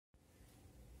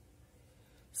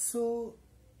So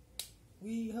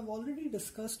we have already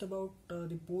discussed about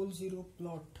the pole zero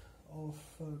plot of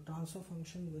transfer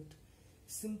function with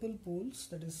simple poles,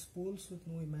 that is poles with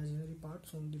no imaginary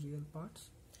parts, only real parts.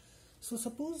 So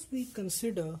suppose we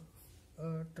consider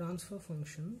a transfer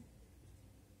function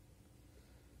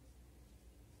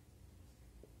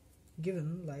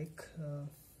given like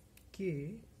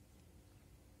k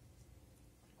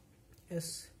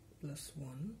s plus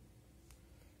 1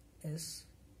 s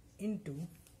into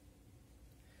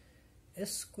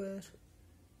s square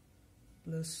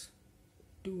plus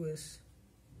 2s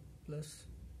plus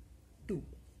 2.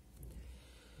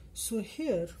 So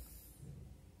here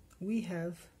we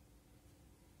have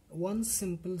one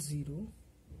simple zero,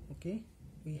 okay,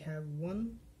 we have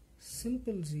one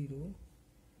simple zero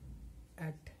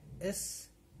at s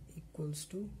equals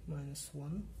to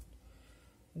 -1,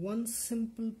 one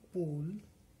simple pole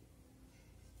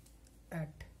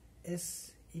at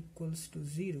s equals to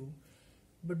 0,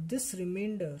 but this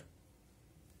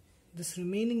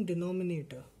remaining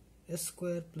denominator s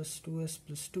square plus 2s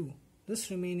plus 2, this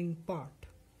remaining part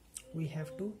we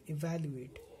have to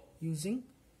evaluate using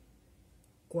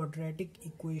quadratic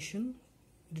equation,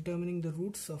 determining the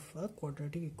roots of a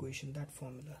quadratic equation, that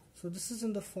formula. So this is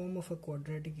in the form of a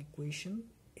quadratic equation,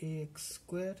 ax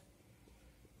square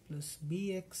plus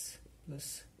bx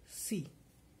plus c,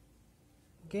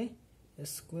 okay, s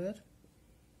square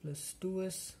plus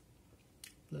 2s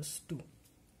plus 2.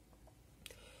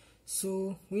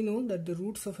 So we know that the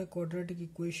roots of a quadratic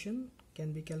equation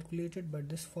can be calculated by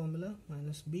this formula,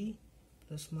 minus b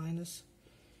plus minus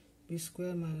b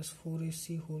square minus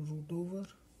 4ac whole root over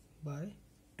by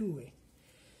 2a.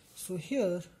 So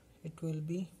here it will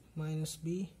be minus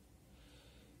b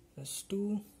plus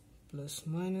 2 plus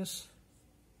minus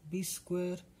b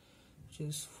square, which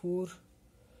is 4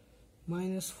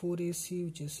 minus 4ac,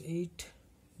 which is 8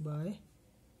 by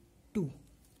 2,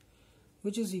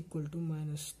 which is equal to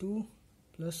minus 2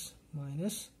 plus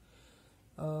minus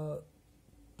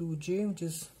 2j, which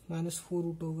is minus 4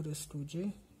 root over is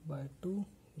 2j by 2,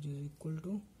 which is equal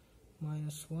to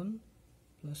minus 1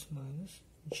 plus minus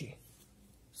j.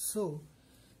 So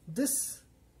this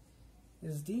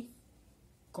is the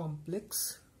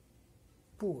complex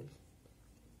pole.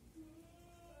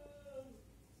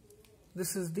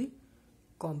 This is the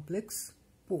complex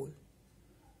pole.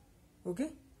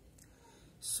 Okay.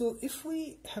 So if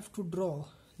we have to draw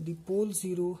the pole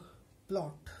zero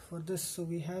plot for this, so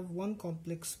we have one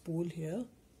complex pole here,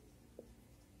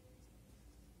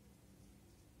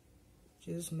 which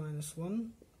is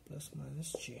 -1 plus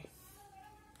minus j.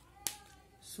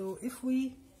 So if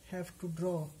we have to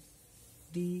draw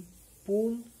the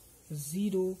pole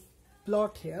zero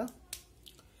plot here,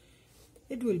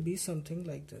 it will be something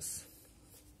like this.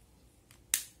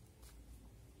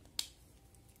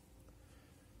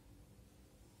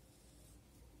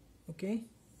 Okay,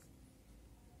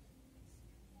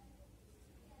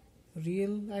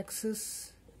 real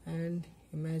axis and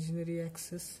imaginary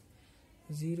axis,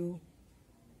 0,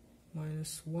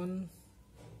 -1,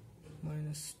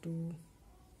 -2,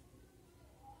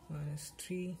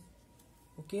 -3.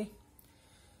 Okay,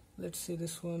 let's say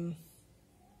this one,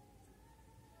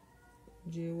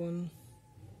 j1,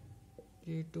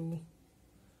 j2,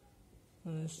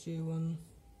 -j1,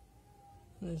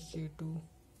 -j2.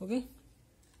 Okay,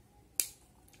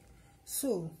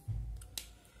 so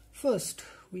first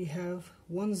we have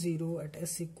 1 0 at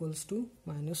s equals to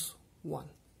 -1.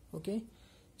 Okay,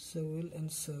 so we'll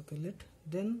encircle it.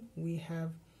 Then we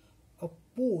have a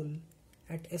pole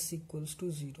at s equals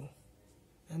to 0,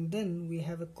 and then we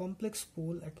have a complex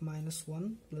pole at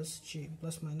 -1 plus j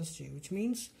plus minus j, which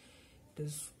means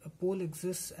a pole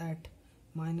exists at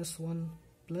 -1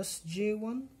 plus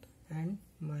j1 and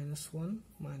 -1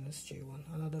 minus j1,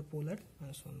 another pole at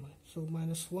 -1 so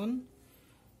 -1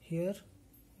 here,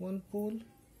 one pole,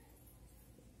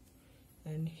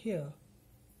 and here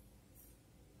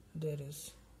there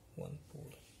is one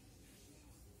pole.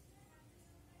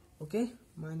 Okay,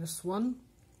 -1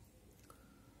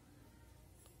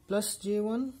 plus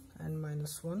j1 and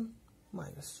 -1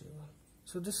 minus j1.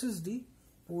 So this is the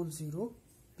pole zero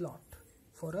plot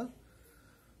for a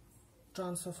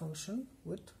transfer function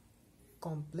with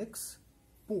complex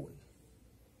pole.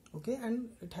 Okay,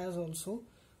 and it has also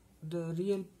the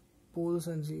real poles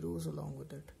and zeros along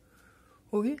with it.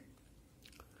 Okay,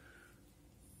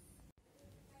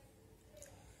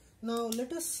 now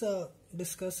let us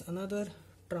discuss another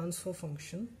transfer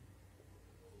function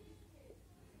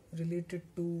related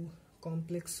to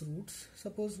complex roots.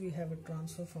 Suppose we have a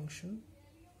transfer function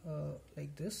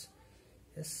like this,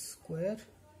 s square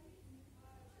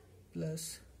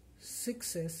plus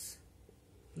 6s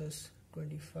plus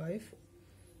 25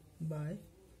 by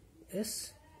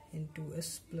s into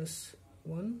s plus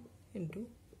 1 into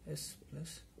s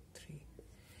plus 3.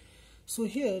 So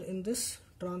here in this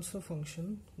transfer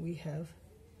function we have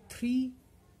three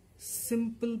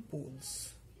simple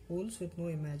poles with no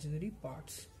imaginary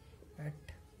parts at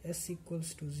s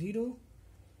equals to 0,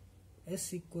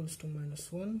 s equals to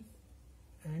 -1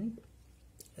 and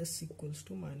s equals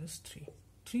to -3.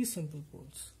 Three simple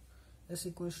poles, s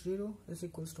equals to 0, s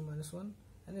equals to -1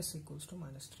 and s equals to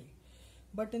 -3.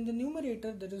 But in the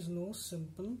numerator there is no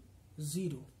simple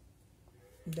 0.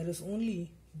 There is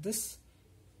only this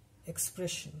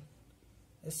expression,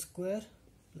 s square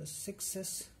plus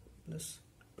 6s plus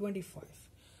 25,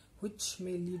 which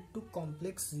may lead to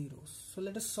complex zeros. So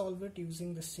let us solve it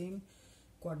using the same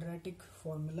quadratic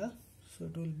formula. So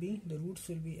it will be, the roots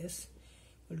will be s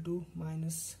equal to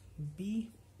minus b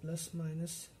plus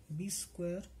minus b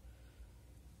square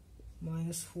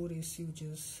minus 4ac, which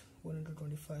is 1 into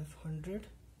 25, 100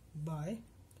 by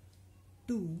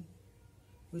 2,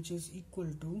 which is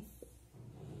equal to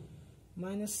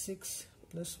minus 6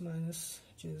 plus minus,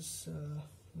 which is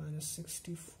minus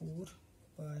 64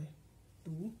 by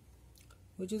 2,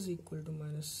 which is equal to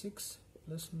minus 6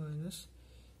 plus minus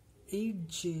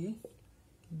 8j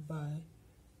by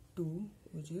 2,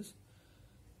 which is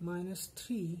minus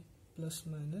 3 plus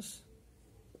minus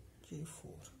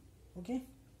j4. Okay,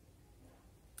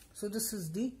 so this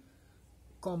is the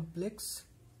complex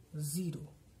 0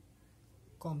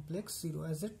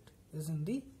 as it is in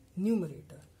the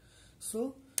numerator.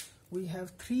 So we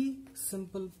have three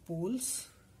simple poles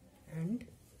and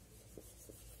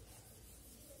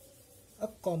a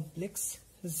complex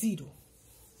 0.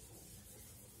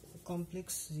 A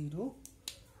complex 0,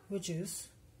 which is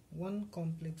one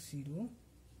complex 0,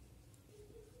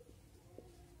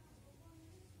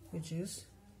 which is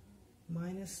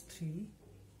minus 3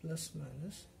 plus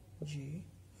minus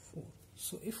j4.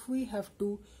 So if we have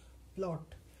to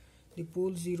plot the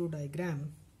pole 0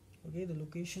 diagram, okay, the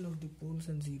location of the poles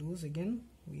and zeros, again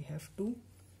we have to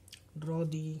draw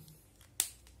the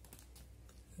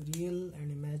real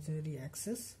and imaginary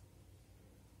axis.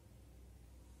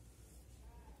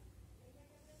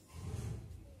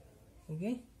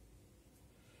 Okay,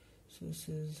 so this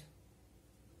is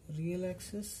real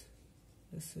axis,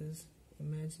 this is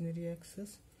imaginary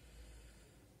axis.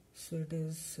 So it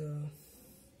is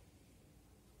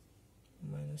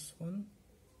minus 1,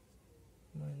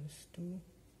 minus 2,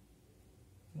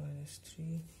 minus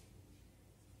 3,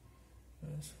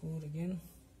 minus 4 again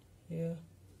here,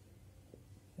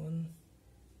 1,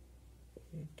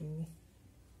 a2,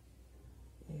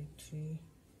 a3,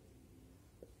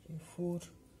 j4,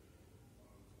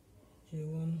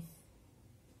 j1,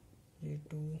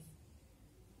 j2,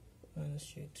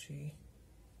 minus j3,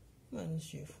 minus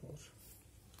j4.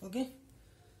 Okay,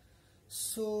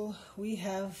 so we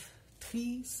have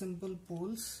three simple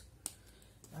poles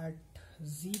at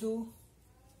 0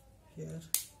 here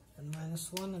and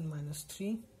 -1 and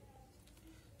 -3.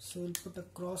 So we'll put a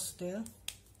cross there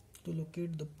to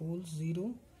locate the poles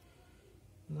 0,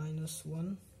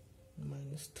 -1,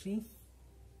 -3,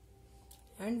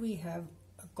 and we have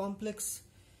a complex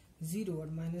 0 at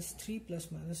 -3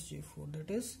 plus minus j4, that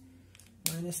is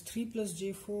 -3 plus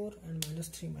j4 and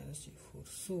 -3 minus j4.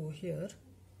 So here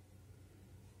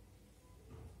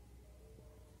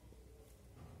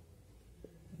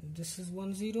this is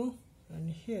 1 0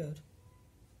 and here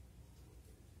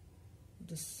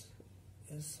this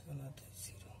is another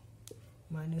 0.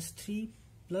 -3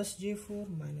 plus j4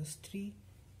 -3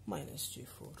 minus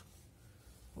j4.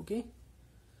 Okay,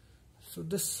 so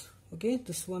this, okay,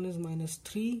 this one is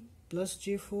 -3 plus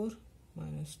j4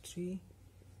 -3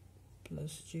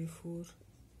 plus j4,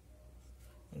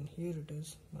 and here it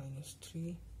is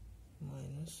 -3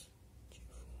 minus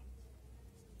j4,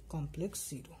 complex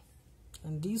 0.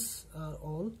 And these are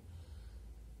all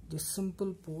the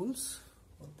simple poles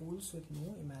or poles with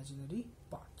no imaginary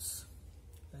parts,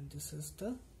 and this is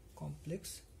the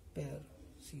complex pair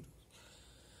 0.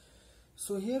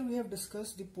 So here we have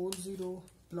discussed the pole 0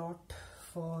 plot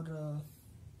for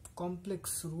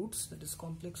complex roots, that is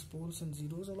complex poles and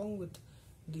zeros, along with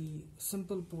the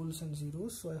simple poles and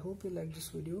zeros. So I hope you like this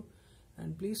video,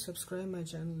 and please subscribe my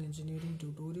channel Engineering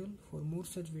Tutorial for more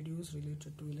such videos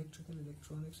related to electrical,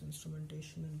 electronics,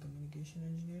 instrumentation and communication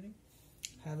engineering.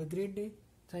 Have a great day.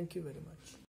 Thank you very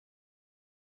much.